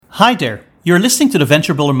Hi there, you're listening to the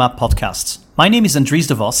Venture Builder Map podcast. My name is Andries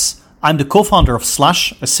de Vos. I'm the co-founder of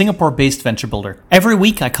Slash, a Singapore-based venture builder. Every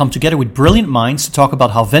week I come together with brilliant minds to talk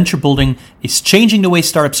about how venture building is changing the way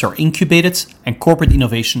startups are incubated and corporate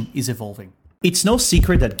innovation is evolving. It's no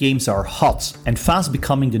secret that games are hot and fast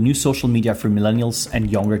becoming the new social media for millennials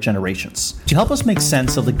and younger generations. To help us make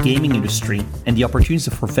sense of the gaming industry and the opportunities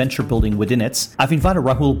for venture building within it, I've invited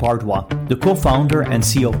Rahul Bhardwaj, the co-founder and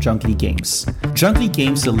CEO of Junglee Games. Junglee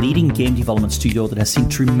Games is a leading game development studio that has seen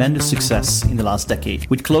tremendous success in the last decade,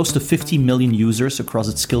 with close to 50 million users across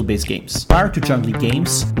its skill-based games. Prior to Junglee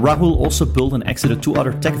Games, Rahul also built and exited two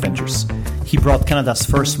other tech ventures. He brought Canada's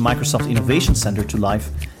first Microsoft Innovation Center to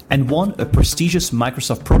life and won a prestigious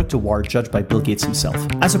Microsoft Product Award judged by Bill Gates himself.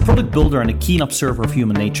 As a product builder and a keen observer of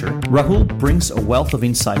human nature, Rahul brings a wealth of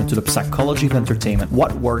insight into the psychology of entertainment,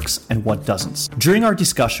 what works and what doesn't. During our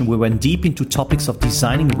discussion, we went deep into topics of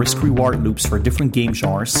designing risk-reward loops for different game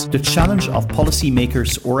genres, the challenge of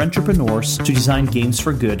policymakers or entrepreneurs to design games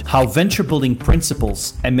for good, how venture building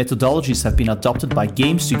principles and methodologies have been adopted by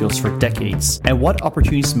game studios for decades, and what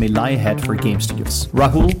opportunities may lie ahead for game studios.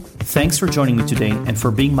 Rahul, thanks for joining me today and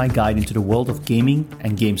for being my guide into the world of gaming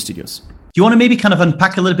and game studios. Do you want to maybe kind of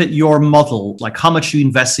unpack a little bit your model, like how much you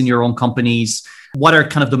invest in your own companies? What are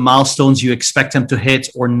kind of the milestones you expect them to hit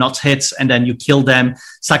or not hit, and then you kill them?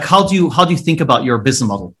 It's like, how do you think about your business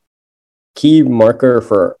model? Key marker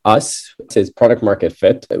for us is product market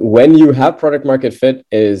fit. When you have product market fit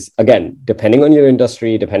is, again, depending on your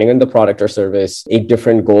industry, depending on the product or service, a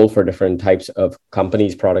different goal for different types of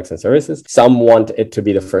companies, products, and services. Some want it to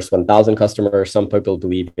be the first 1,000 customers. Some people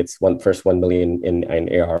believe it's first 1 million in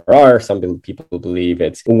ARR. Some people believe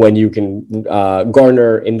it's when you can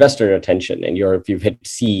garner investor attention and if you've hit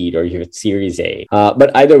seed or you hit Series A.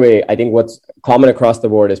 But either way, I think what's common across the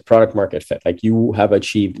board is product market fit. Like you have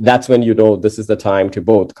achieved, that's when you know this is the time to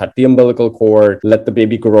both cut the umbilical cord, let the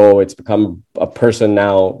baby grow. It's become a person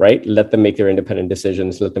now, right? Let them make their independent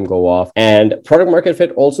decisions, let them go off. And product market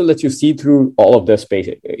fit also lets you see through all of this space.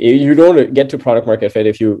 You don't get to product market fit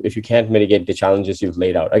if you can't mitigate the challenges you've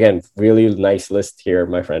laid out. Again, really nice list here,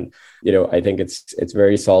 my friend. I think it's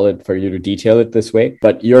very solid for you to detail it this way,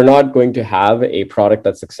 but you're not going to have a product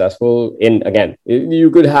that's successful again,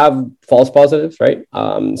 you could have false positives, right?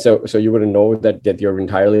 So you wouldn't know that you're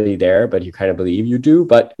entirely there, but you kind of believe you do.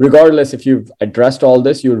 But regardless, if you've addressed all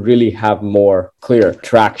this, you'll really have more clear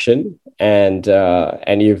traction and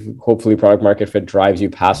you've hopefully product market fit drives you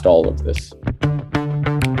past all of this.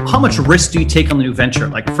 How much risk do you take on the new venture?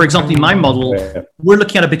 Like, for example, in my model, we're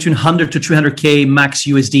looking at between 100 to 300K max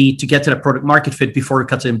USD to get to that product market fit before we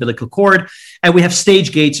cut the umbilical cord. And we have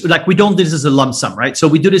stage gates. Like, we don't do this as a lump sum, right? So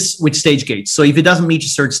we do this with stage gates. So if it doesn't meet a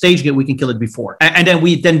certain stage gate, we can kill it before. And then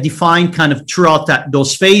we define kind of throughout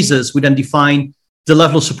those phases, we then define the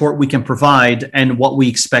level of support we can provide and what we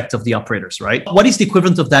expect of the operators, right? What is the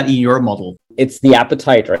equivalent of that in your model? It's the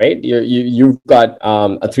appetite, right? You've got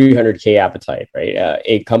a 300K appetite, right?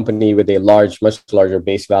 A company with a much larger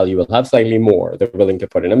base value will have slightly more. They're willing to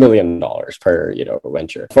put in $1 million per,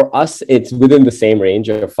 venture. For us, it's within the same range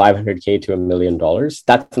of 500K to $1 million.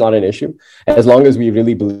 That's not an issue. As long as we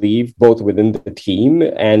really believe both within the team,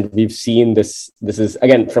 and we've seen this is,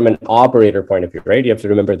 again, from an operator point of view, right? You have to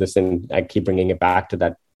remember this, and I keep bringing it back to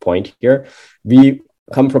that point here. We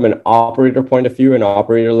come from an operator point of view and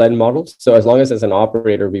operator-led models. So as long as an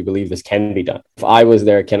operator, we believe this can be done. If I was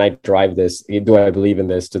there, can I drive this? Do I believe in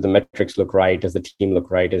this? Do the metrics look right? Does the team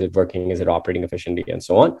look right? Is it working? Is it operating efficiently? And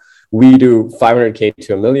so on. We do 500K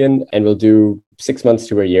to $1 million, and we'll do 6 months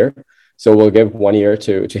to a year. So we'll give 1 year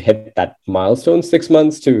to hit that milestone, 6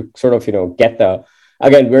 months to sort of, get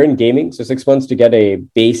again, we're in gaming, so 6 months to get a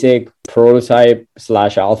basic prototype /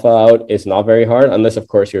 alpha out is not very hard, unless, of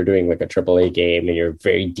course, you're doing like a AAA game and you're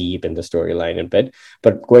very deep in the storyline and bit.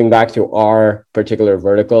 But going back to our particular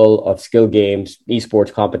vertical of skill games,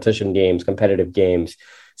 esports competition games, competitive games,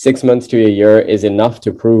 6 months to a year is enough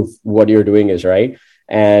to prove what you're doing is right.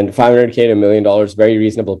 And 500K to $1 million, very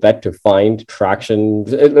reasonable bet to find traction.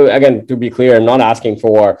 Again, to be clear, I'm not asking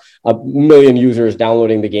for 1 million users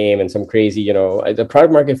downloading the game and some crazy, the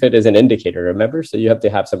product market fit is an indicator, remember? So you have to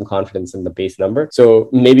have some confidence in the base number. So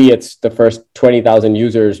maybe it's the first 20,000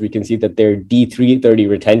 users, we can see that their D330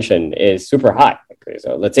 retention is super high. quickly.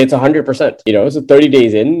 So let's say it's 100%, so 30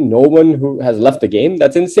 days in, no one who has left the game.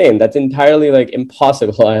 That's insane. That's entirely like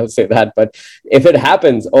impossible. I'll say that. But if it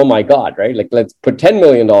happens, oh my God, right? Like let's put $10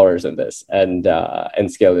 million in this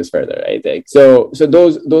and scale this further, I think. So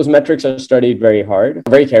those metrics are studied very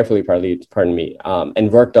carefully, pardon me,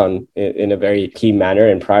 and worked on in a very key manner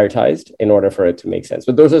and prioritized in order for it to make sense.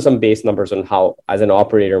 But those are some base numbers on how, as an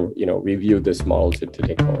operator, we view this model to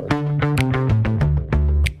take forward.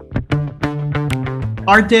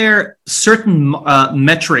 Are there certain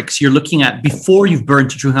metrics you're looking at before you've burned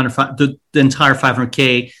to the entire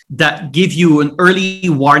 500K that give you an early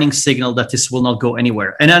warning signal that this will not go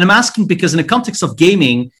anywhere? And I'm asking because in the context of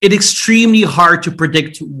gaming, it's extremely hard to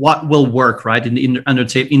predict what will work, right, in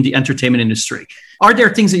the entertainment industry. Are there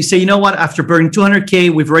things that you say, you know what, after burning 200K,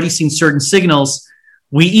 we've already seen certain signals.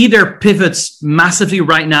 We either pivot massively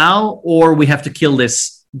right now or we have to kill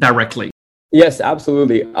this directly? Yes,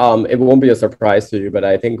 absolutely. It won't be a surprise to you, but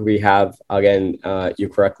I think we have, again, you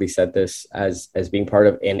correctly said this as being part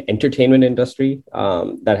of an entertainment industry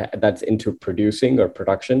that's into producing or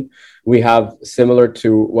production. We have similar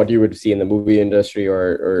to what you would see in the movie industry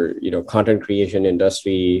or content creation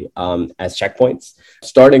industry as checkpoints.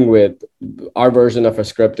 Starting with our version of a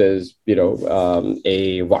script is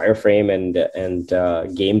a wireframe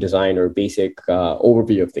and game design or basic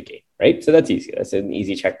overview of the game. Right. So that's easy. That's an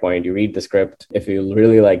easy checkpoint. You read the script. If you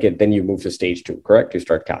really like it, then you move to stage 2, correct? You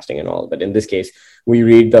start casting and all. But in this case, we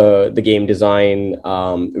read the game design.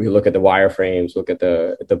 We look at the wireframes, look at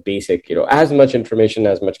the basic, as much information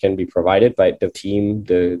as much can be provided by the team,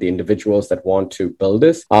 the individuals that want to build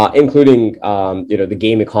this, including, the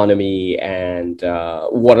game economy and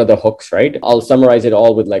what are the hooks, right? I'll summarize it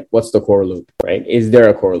all with like, what's the core loop, right? Is there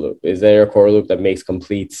a core loop? Is there a core loop that makes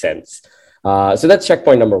complete sense? So that's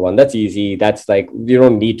checkpoint number 1. That's easy. That's like, you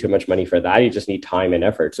don't need too much money for that. You just need time and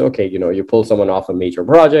effort. So, okay, you pull someone off a major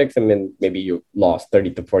project and then maybe you lost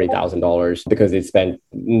 $30,000 to $40,000 because they spent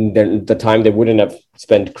the time they wouldn't have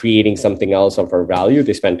spent creating something else of our value.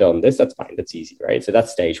 They spent on this. That's fine. That's easy, right? So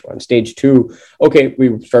that's stage 1. Stage 2, okay,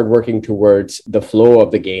 we start working towards the flow of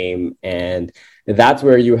the game, and that's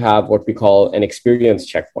where you have what we call an experience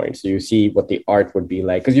checkpoint. So you see what the art would be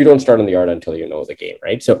like, because you don't start on the art until you know the game,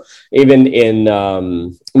 right? So even in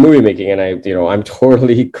movie making, and I'm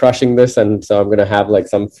totally crushing this, and so I'm going to have like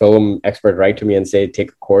some film expert write to me and say,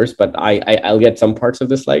 take a course, but I'll get some parts of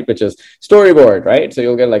this slide, which is storyboard, right? So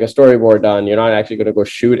you'll get like a storyboard done. You're not actually going to go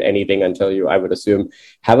shoot anything until you, I would assume,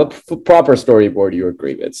 have a proper storyboard you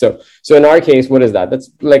agree with. So in our case, what is that? That's,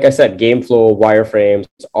 like I said, game flow, wireframes,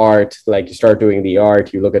 art. Like you start doing the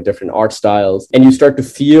art, you look at different art styles, and you start to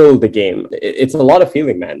feel the game. It's a lot of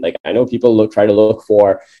feeling, man. Like I know people try to look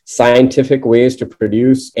for scientific ways to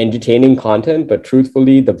produce entertaining content, but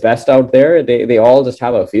truthfully, the best out there, they all just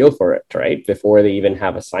have a feel for it, right? Before they even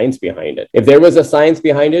have a science behind it. If there was a science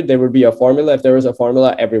behind it, there would be a formula. If there was a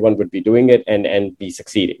formula, everyone would be doing it and be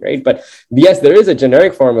succeeding, right? But yes, there is a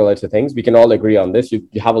generic formula to things. We can all agree on this. You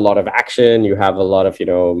have a lot of action, you have a lot of,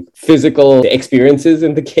 physical experiences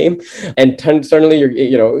in the game, and certainly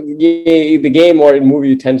the game or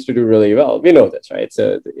movie tends to do really well. We know this, right?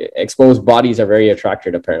 So exposed bodies are very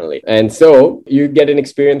attracted apparently, and so you get an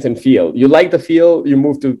experience and feel. You like the feel, you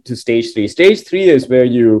move to stage 3. Stage 3 is where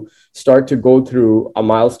you start to go through a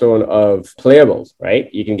milestone of playables, right?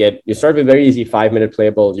 You start with very easy 5-minute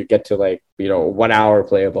playables, you get to 1 hour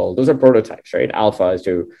playable. Those are prototypes, right? Alpha is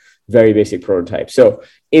to very basic prototypes. So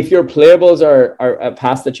if your playables are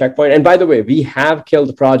past the checkpoint, and by the way, we have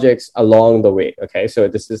killed projects along the way. Okay, so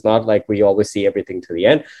this is not like we always see everything to the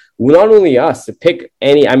end. Not only us, pick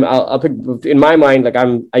any. I'll pick, in my mind, like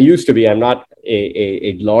I used to be. I'm not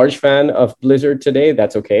a large fan of Blizzard today.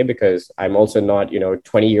 That's okay, because I'm also not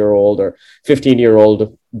 20-year-old or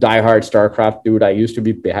 15-year-old diehard StarCraft dude I used to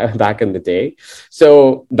be back in the day.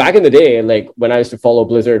 So back in the day, like when I used to follow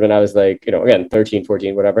Blizzard when I was again 13,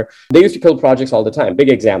 14, whatever, they used to kill projects all the time. Big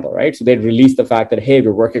example, right? So they'd release the fact that, hey,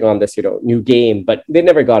 we're working on this new game, but they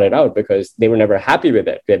never got it out because they were never happy with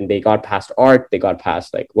it. Then they got past art, they got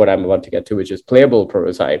past what I'm about to get to, which is playable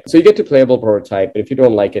prototype. So you get to playable prototype, and if you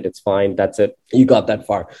don't like it, it's fine. That's it. You got that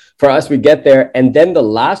far. For us, we get there, and then the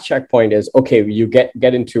last checkpoint is, okay, you get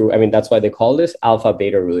into, that's why they call this alpha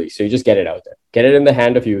beta release. So you just get it out there, get it in the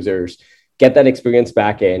hand of users, get that experience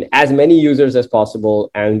back in as many users as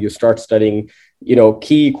possible, and you start studying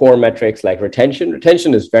key core metrics like retention.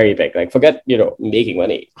 Retention is very big. Like forget making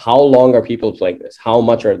money. How long are people playing this? How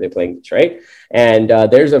much are they playing this, right? And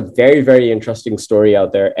there's a very, very interesting story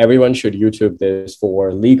out there. Everyone should YouTube this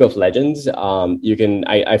for League of Legends.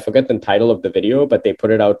 I forget the title of the video, but they put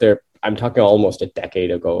it out there. I'm talking almost a decade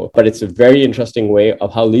ago, but it's a very interesting way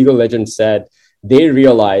of how League of Legends said, they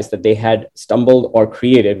realized that they had stumbled or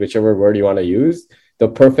created, whichever word you want to use, the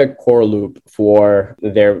perfect core loop for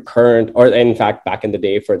their current, or in fact, back in the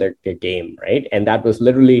day for their game, right? And that was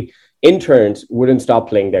literally interns wouldn't stop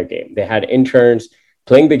playing their game. They had interns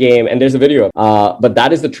playing the game, and there's a video. But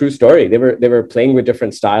that is the true story. They were playing with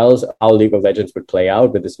different styles, how League of Legends would play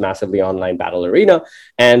out with this massively online battle arena,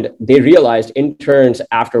 and they realized interns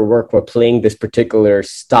after work were playing this particular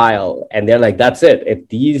style, and they're like, "That's it. If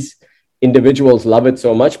these individuals love it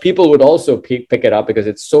so much, people would also pick it up because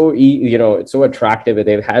it's so it's so attractive.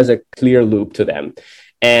 It has a clear loop to them."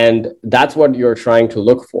 And that's what you're trying to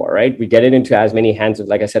look for, right? We get it into as many hands of,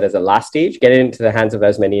 like I said, as a last stage, get it into the hands of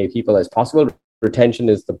as many people as possible. Retention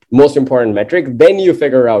is the most important metric. Then you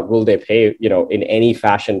figure out, will they pay, in any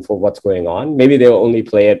fashion for what's going on? Maybe they'll only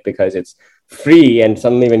play it because it's free, and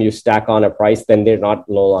suddenly when you stack on a price, then they're no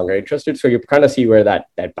longer interested. So you kind of see where that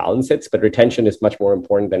balance sits, but retention is much more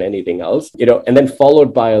important than anything else, and then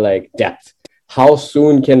followed by like depth. How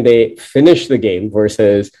soon can they finish the game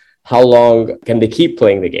versus how long can they keep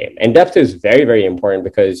playing the game? And depth is very, very important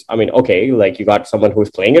because, like you got someone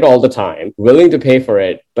who's playing it all the time, willing to pay for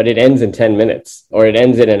it, but it ends in 10 minutes or it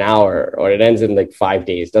ends in an hour or it ends in like 5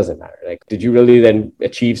 days, doesn't matter. Like, did you really then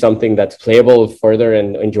achieve something that's playable further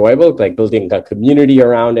and enjoyable? Like building a community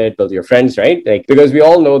around it, build your friends, right? Like, because we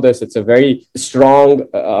all know this, it's a very strong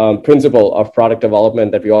principle of product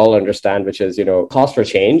development that we all understand, which is, cost for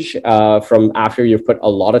change from after you've put a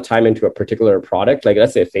lot of time into a particular product. Like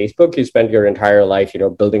let's say Facebook, you spent your entire life,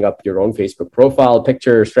 building up your own Facebook profile,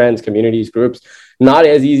 pictures, friends, communities, groups. Not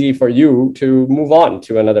as easy for you to move on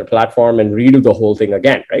to another platform and redo the whole thing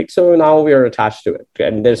again, right? So now we are attached to it.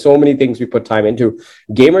 And there's so many things we put time into.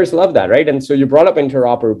 Gamers love that, right? And so you brought up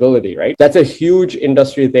interoperability, right? That's a huge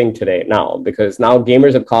industry thing today now, because now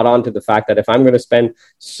gamers have caught on to the fact that if I'm going to spend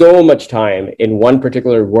so much time in one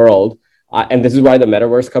particular world, and this is why the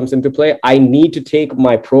metaverse comes into play, I need to take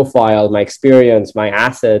my profile, my experience, my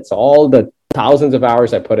assets, all the thousands of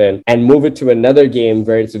hours I put in and move it to another game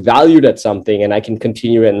where it's valued at something and I can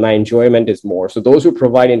continue and my enjoyment is more. So those who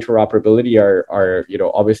provide interoperability are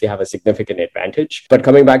obviously have a significant advantage. But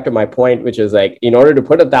coming back to my point, which is like, in order to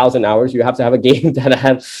put 1,000 hours, you have to have a game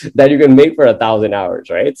that you can make for 1,000 hours,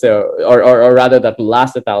 right? So, or rather that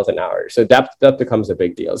lasts 1,000 hours. So depth becomes a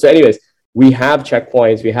big deal. So anyways, we have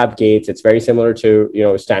checkpoints, we have gates. It's very similar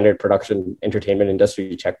to, standard production entertainment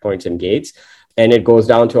industry checkpoints and gates. And it goes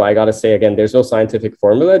down to, I got to say again, there's no scientific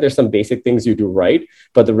formula. There's some basic things you do right,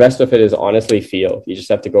 but the rest of it is honestly feel. You just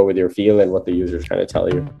have to go with your feel and what the user is trying to tell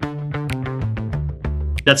you.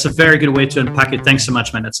 That's a very good way to unpack it. Thanks so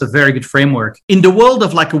much, man. That's a very good framework. In the world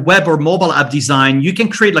of like a web or mobile app design, you can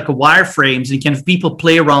create like a wireframes and you can have people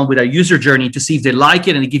play around with a user journey to see if they like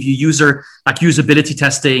it and give you usability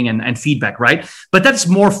testing and feedback, right? But that's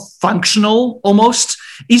more functional almost.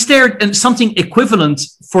 Is there something equivalent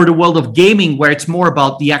for the world of gaming where it's more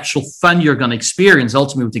about the actual fun you're going to experience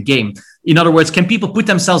ultimately with the game? In other words, can people put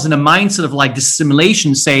themselves in a mindset of like this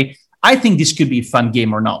simulation, say, I think this could be a fun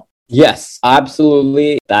game or not? Yes,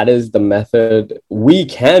 absolutely. That is the method. We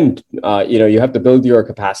can, you have to build your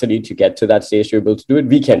capacity to get to that stage to be able to do it.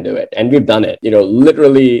 We can do it. And we've done it.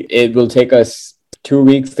 Literally, it will take us 2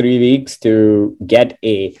 weeks, 3 weeks to get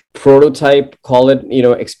a prototype, call it,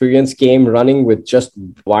 experience game running with just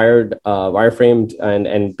wireframed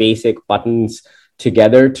and basic buttons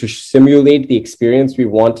together to simulate the experience we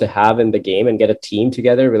want to have in the game and get a team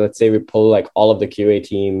together. Let's say we pull like all of the QA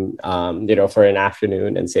team, for an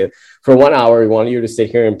afternoon and say, for 1 hour, we want you to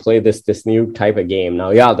sit here and play this new type of game.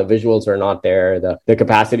 Now, yeah, the visuals are not there. The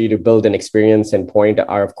capacity to build an experience and point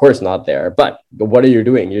are, of course, not there. But what are you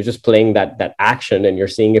doing? You're just playing that action and you're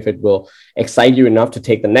seeing if it will excite you enough to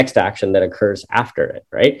take the next action that occurs after it,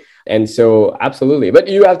 right? And so, absolutely. But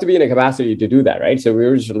you have to be in a capacity to do that, right? So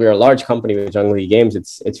we're a large company with Jungle League Games.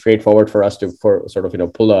 It's straightforward for us to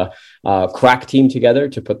pull a crack team together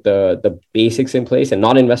to put the basics in place and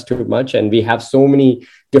not invest too much. And we have so many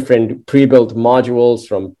different pre-built modules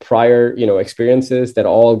from prior, experiences that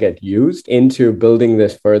all get used into building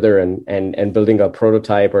this further and building a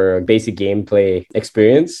prototype or a basic gameplay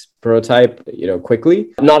experience prototype,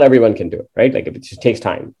 quickly. Not everyone can do it, right? Like it just takes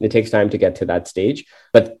time. It takes time to get to that stage.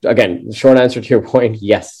 But again, the short answer to your point,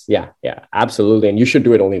 yes. Yeah, absolutely. And you should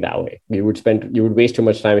do it only that way. You would waste too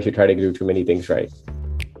much time if you try to do too many things right.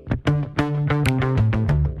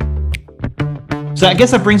 So I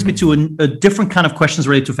guess that brings me to a different kind of questions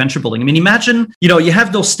related to venture building. I mean, imagine, you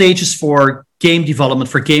have those stages for game development,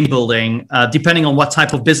 for game building. Depending on what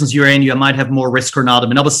type of business you're in, you might have more risk or not. I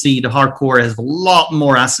mean, obviously, the hardcore has a lot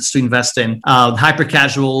more assets to invest in. Hyper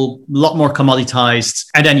casual, a lot more commoditized,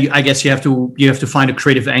 and then I guess you have to find a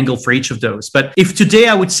creative angle for each of those. But if today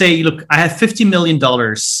I would say, look, I have $50 million.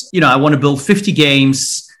 I want to build 50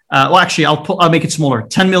 games. Well, actually, I'll make it smaller.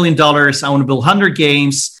 $10 million. I want to build 100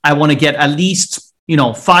 games. I want to get at least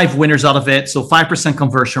 5 winners out of it. So 5%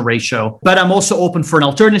 conversion ratio. But I'm also open for an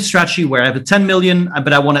alternate strategy where I have a 10 million,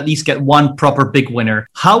 but I want to at least get one proper big winner.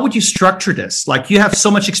 How would you structure this? Like, you have so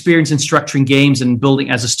much experience in structuring games and building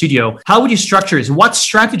as a studio. How would you structure this? What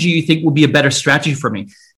strategy you think would be a better strategy for me?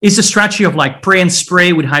 Is the strategy of like pray and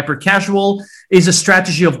spray with hyper casual? Is the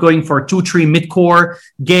strategy of going for 2-3 mid-core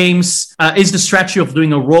games? Is the strategy of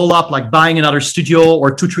doing a roll-up, like buying another studio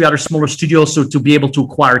or 2-3 other smaller studios so to be able to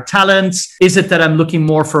acquire talents? Is it that I'm looking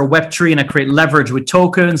more for a Web3 and I create leverage with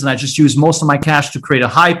tokens and I just use most of my cash to create a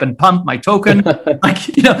hype and pump my token?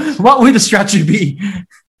 What would the strategy be?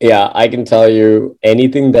 Yeah, I can tell you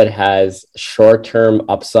anything that has short-term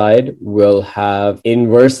upside will have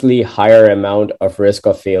inversely higher amount of risk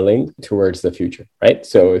of failing towards the future, right?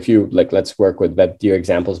 So if you let's work with your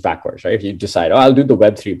examples backwards, right? If you decide, I'll do the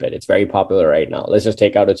Web3 bit, it's very popular right now. Let's just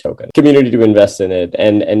take out a token, community to invest in it,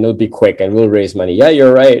 and it'll be quick and we'll raise money. Yeah,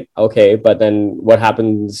 you're right. Okay, but then what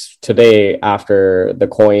happens today after the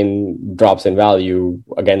coin drops in value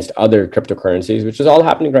against other cryptocurrencies, which is all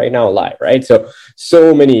happening right now live, right?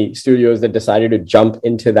 So many studios that decided to jump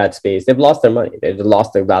into that space, they've lost their money. They've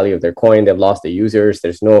lost the value of their coin. They've lost the users.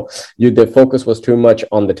 The focus was too much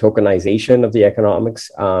on the tokenization of the economics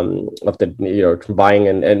of the buying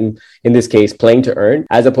and in this case playing to earn,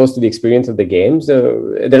 as opposed to the experience of the games.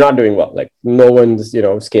 They're not doing well. Like, no one's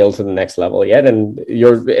scaled to the next level yet, and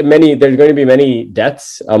there's going to be many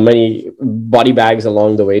deaths, many body bags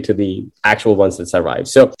along the way to the actual ones that survive.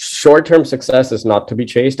 So short-term success is not to be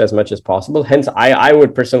chased as much as possible. Hence, I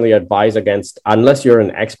would personally advise against, unless you're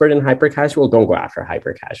an expert in hyper casual, don't go after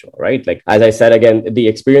hyper casual, right? Like, as I said, again, the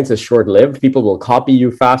experience is short-lived. People will copy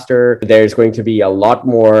you faster. There's going to be a lot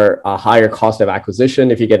more higher cost of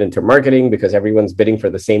acquisition if you get into marketing, because everyone's bidding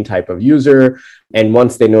for the same type of user. And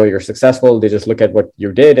once they know you're successful, they just look at what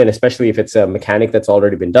you did. And especially if it's a mechanic that's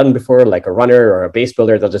already been done before, like a runner or a base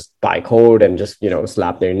builder, they'll just buy code and just,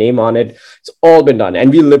 slap their name on it. It's all been done.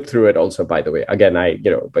 And we lived through it also, by the way. Again,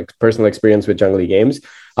 personal experience with Junglee Games.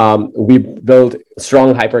 We built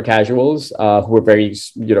strong hyper casuals who were very,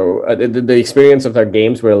 the experience of our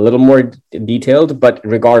games were a little more detailed, but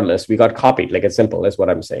regardless, we got copied. Like, it's simple, is what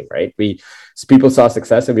I'm saying, right? People saw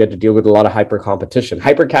success and we had to deal with a lot of hyper competition.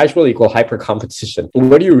 Hyper casual equal hyper competition.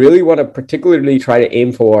 What you really want to particularly try to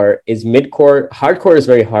aim for is mid-core. Hardcore is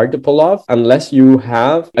very hard to pull off unless you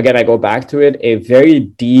have, again, I go back to it, a very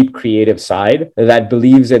deep creative side that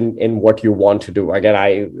believes in what you want to do. Again,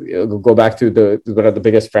 I go back to one of the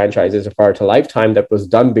biggest franchises of our lifetime that was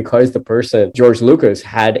done because the person, George Lucas,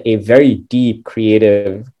 had a very deep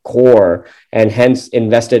creative core and hence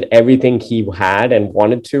invested everything he had and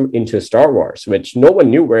wanted to into Star Wars, which no one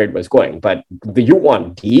knew where it was going. But you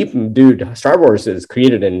want deep, dude, Star Wars has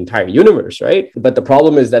created an entire universe, right? But the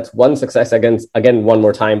problem is that's one success against, again, one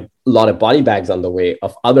more time, a lot of body bags on the way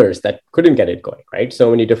of others that couldn't get it going, right?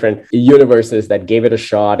 So many different universes that gave it a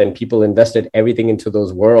shot and people invested everything into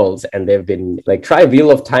those worlds. And they've been like, try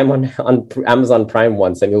Wheel of Time on Amazon Prime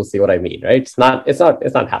once and you'll see what I mean, right? It's not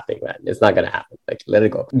happening, man. It's not going to happen. Like, let it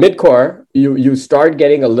go. Mid-core, you start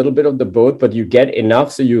getting a little bit of the both, but you get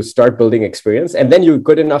enough. So you start building experience and then you're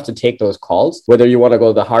good enough to take those calls, whether you want to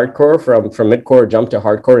go the hardcore from mid-core, jump to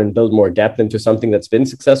hardcore and build more depth into something that's been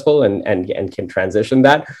successful and can transition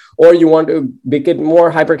that. Or you want to make it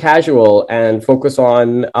more hyper casual and focus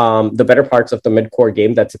on the better parts of the mid-core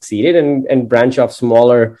game that succeeded and branch off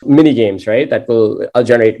smaller mini games, right? That will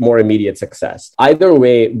generate more immediate success. Either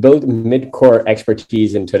way, build mid-core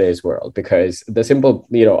expertise in today's world, because the simple,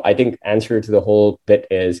 I think answer to the whole bit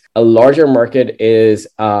is a larger market is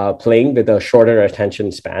playing with a shorter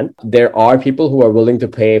attention span. There are people who are willing to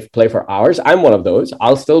play for hours. I'm one of those.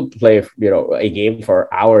 I'll still play, a game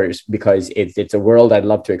for hours because it's a world I'd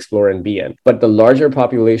love to explore and be in. But the larger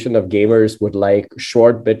population of gamers would like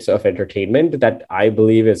short bits of entertainment that I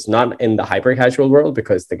believe is not in the hyper casual world,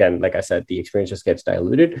 because again, like I said, the experience just gets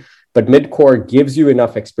diluted. But mid-core gives you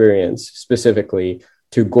enough experience specifically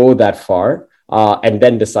to go that far. and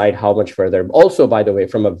then decide how much further. Also, by the way,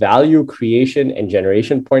 from a value creation and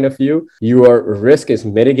generation point of view, your risk is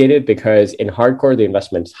mitigated because in hardcore, the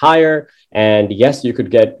investment is higher. And yes, you could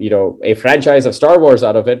get, a franchise of Star Wars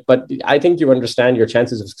out of it, but I think you understand your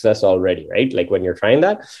chances of success already, right? Like when you're trying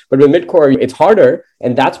that. But with midcore, it's harder.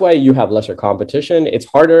 And that's why you have lesser competition. It's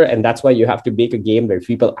harder. And that's why you have to make a game where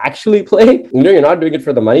people actually play. You're not doing it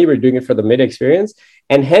for the money, we're doing it for the mid experience.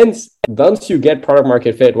 And hence, once you get product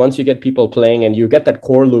market fit, once you get people playing and you get that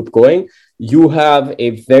core loop going, you have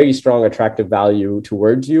a very strong attractive value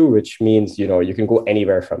towards you, which means, you can go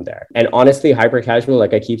anywhere from there. And honestly, hyper casual,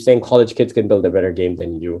 like I keep saying, college kids can build a better game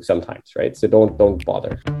than you sometimes, right? So don't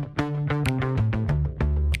bother.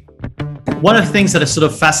 One of the things that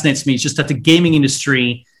sort of fascinates me is just that the gaming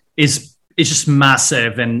industry is just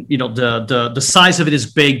massive, and the size of it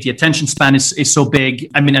is big. The attention span is so big.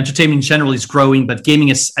 I mean, entertainment in general is growing, but gaming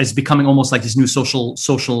is becoming almost like this new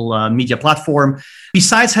social media platform.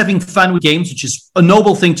 Besides having fun with games, which is a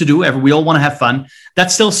noble thing to do, we all want to have fun. That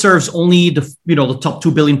still serves only the top 2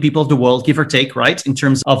 billion people of the world, give or take, right? In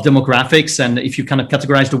terms of demographics, and if you kind of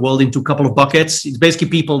categorize the world into a couple of buckets, it's basically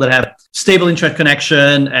people that have stable internet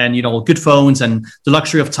connection and good phones and the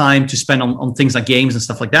luxury of time to spend on things like games and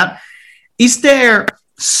stuff like that. Is there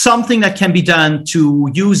something that can be done to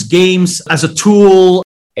use games as a tool?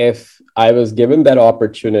 If I was given that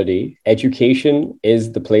opportunity, education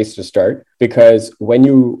is the place to start, because when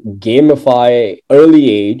you gamify early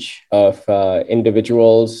age of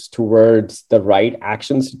individuals towards the right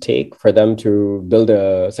actions to take for them to build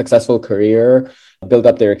a successful career, build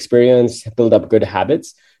up their experience, build up good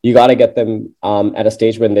habits, you got to get them at a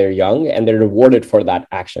stage when they're young and they're rewarded for that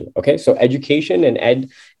action. Okay, so education and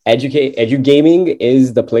edugaming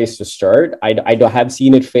is the place to start. I have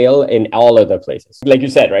seen it fail in all other places. Like you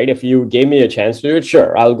said, right? If you gave me a chance to do it,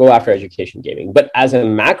 sure, I'll go after education gaming. But as a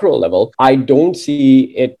macro level, I don't see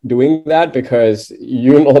it doing that, because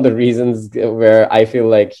the reasons where I feel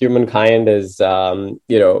like humankind is,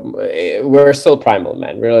 we're still primal,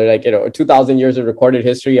 man. We're like, 2,000 years of recorded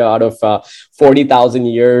history out of 40,000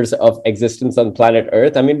 years of existence on planet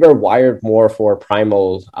Earth. I mean, we're wired more for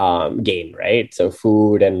primal gain, right? So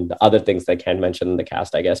food and other things that I can't mention in the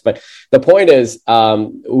cast, I guess. But the point is,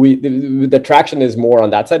 the traction is more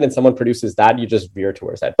on that side, and someone produces that, you just veer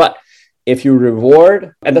towards that. But if you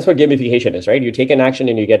reward, and that's what gamification is, right? You take an action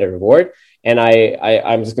and you get a reward. And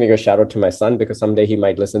I'm just going to give a shout out to my son, because someday he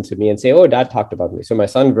might listen to me and say, oh, dad talked about me. So my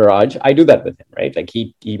son, Viraj, I do that with him, right? Like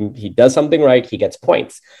he does something right, he gets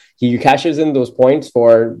points. He cashes in those points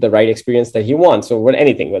for the right experience that he wants. So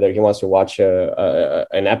whether he wants to watch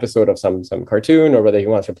an episode of some cartoon, or whether he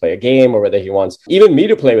wants to play a game, or whether he wants even me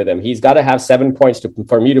to play with him, he's got to have 7 points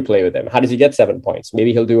for me to play with him. How does he get 7 points?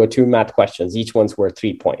 Maybe he'll do 2 math questions. Each one's worth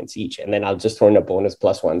 3 points each. And then I'll just throw in a bonus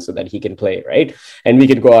 +1 so that he can play, right? And we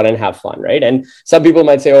could go out and have fun, right? And some people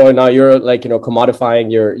might say, oh, now you're like,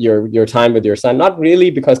 commodifying your time with your son. Not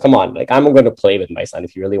really, because come on, like I'm going to play with my son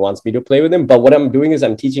if he really wants me to play with him. But what I'm doing is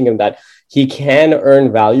I'm teaching him that he can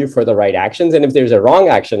earn value for the right actions. And if there's a wrong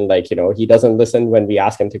action, like, he doesn't listen when we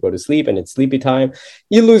ask him to go to sleep and it's sleepy time,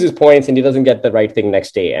 he loses points and he doesn't get the right thing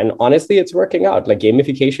next day. And honestly, it's working out. Like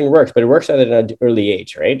gamification works, but it works at an early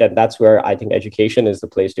age, right? And that's where I think education is the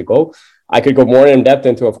place to go. I could go more in depth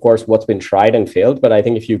into, of course, what's been tried and failed, but I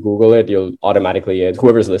think if you Google it, you'll automatically,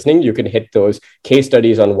 whoever's listening, you can hit those case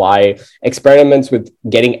studies on why experiments with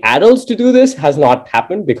getting adults to do this has not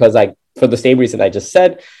happened, because for the same reason I just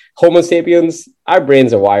said, Homo sapiens, our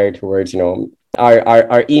brains are wired towards,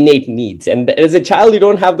 our innate needs. And as a child, you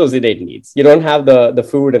don't have those innate needs. You don't have the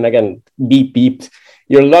food, and again, beep, beep.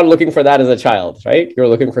 You're not looking for that as a child, right? You're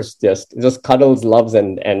looking for just cuddles, loves,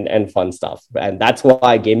 and fun stuff. And that's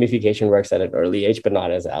why gamification works at an early age, but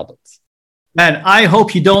not as adults. Man, I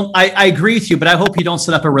hope you don't, I agree with you, but I hope you don't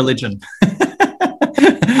set up a religion.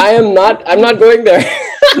 I'm not going there.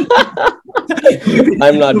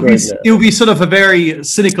 I'm not going there. It would be sort of a very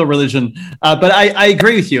cynical religion, but I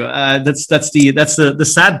agree with you. That's the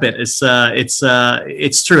sad bit.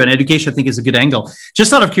 It's true, and education I think is a good angle.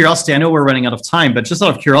 Just out of curiosity, I know we're running out of time, but just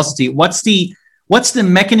out of curiosity, what's the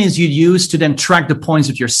mechanism you use to then track the points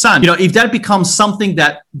with your son? If that becomes something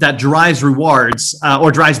that drives rewards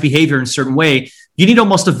or drives behavior in a certain way, you need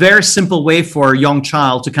almost a very simple way for a young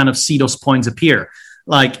child to kind of see those points appear.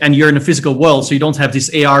 And you're in a physical world, so you don't have these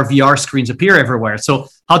AR, VR screens appear everywhere. So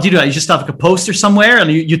how do you do that? You just have like a poster somewhere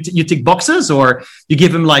and you tick boxes, or you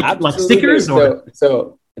give him like stickers? Or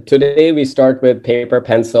today we start with paper,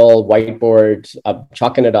 pencil, whiteboard,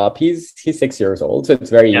 chalking it up. He's 6 years old, so it's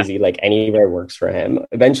very easy. Like anywhere works for him.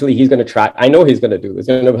 Eventually, he's going to track. I know he's going to do this.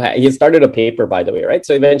 He started a paper, by the way, right?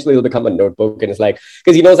 So eventually, he'll become a notebook, and it's like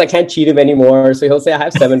because he knows I can't cheat him anymore. So he'll say, "I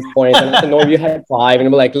have 7 points," and I say, "No, you had 5." And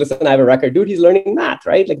I'm like, "Listen, I have a record, dude. He's learning math,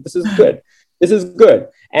 right? Like this is good. This is good."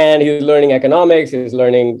 And he's learning economics. He's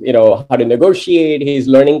learning, how to negotiate. He's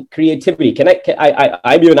learning creativity.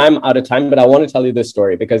 I'm out of time, but I want to tell you this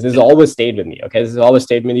story because this has always stayed with me. Okay, this has always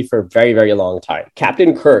stayed with me for a very, very long time.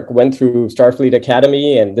 Captain Kirk went through Starfleet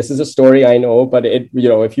Academy, and this is a story I know. But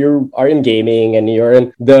if you are in gaming and you're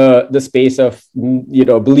in the space of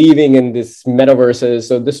believing in this metaverses,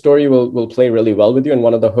 so this story will play really well with you. And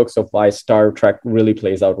one of the hooks of why Star Trek really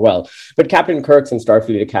plays out well. But Captain Kirk's in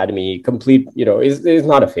Starfleet Academy, is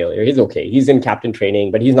not a failure. He's okay. He's in captain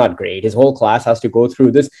training, but he's not great. His whole class has to go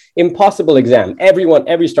through this impossible exam.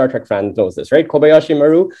 Every Star Trek fan knows this, right? Kobayashi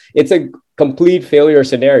Maru, it's a complete failure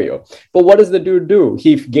scenario. But what does the dude do?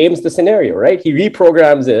 He games the scenario, right? He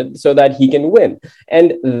reprograms it so that he can win.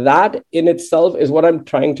 And that in itself is what I'm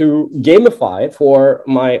trying to gamify for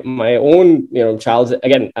my own, child's.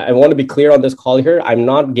 Again, I want to be clear on this call here. I'm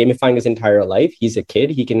not gamifying his entire life. He's a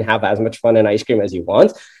kid. He can have as much fun and ice cream as he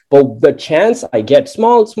wants. But the chance I get,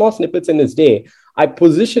 small snippets in his day, I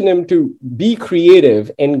position him to be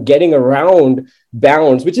creative in getting around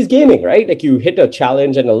bounds, which is gaming, right? Like you hit a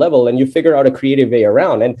challenge and a level and you figure out a creative way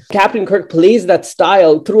around. And Captain Kirk plays that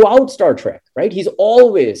style throughout Star Trek, right? He's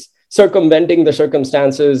always circumventing the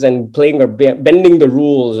circumstances and playing or bending the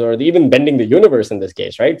rules or even bending the universe in this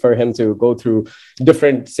case, right? For him to go through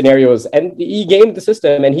different scenarios. And he gamed the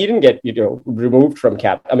system and he didn't get, removed from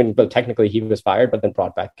technically he was fired, but then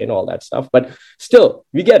brought back in, all that stuff. But still,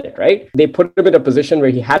 we get it, right? They put him in a position where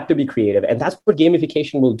he had to be creative. And that's what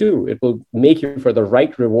gamification will do. It will make you, for the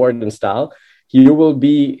right reward and style, you will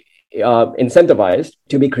be incentivized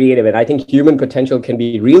to be creative. And I think human potential can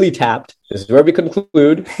be really tapped. This is where we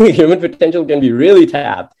conclude. Human potential can be really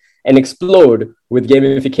tapped and explode with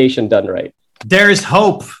gamification done right. There's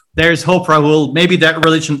hope. There's hope, Rahul. Maybe that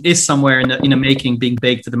religion is somewhere in the making, being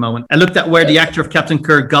baked at the moment. I looked at where the actor of Captain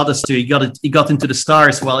Kirk got us to. He got into the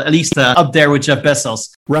stars. Well, at least up there with Jeff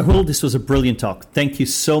Bezos. Rahul, this was a brilliant talk. Thank you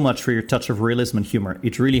so much for your touch of realism and humor.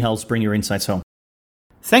 It really helps bring your insights home.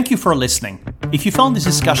 Thank you for listening. If you found this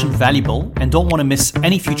discussion valuable and don't want to miss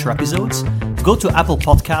any future episodes, go to Apple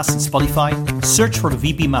Podcasts and Spotify, search for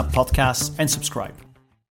the VB Map podcast and subscribe.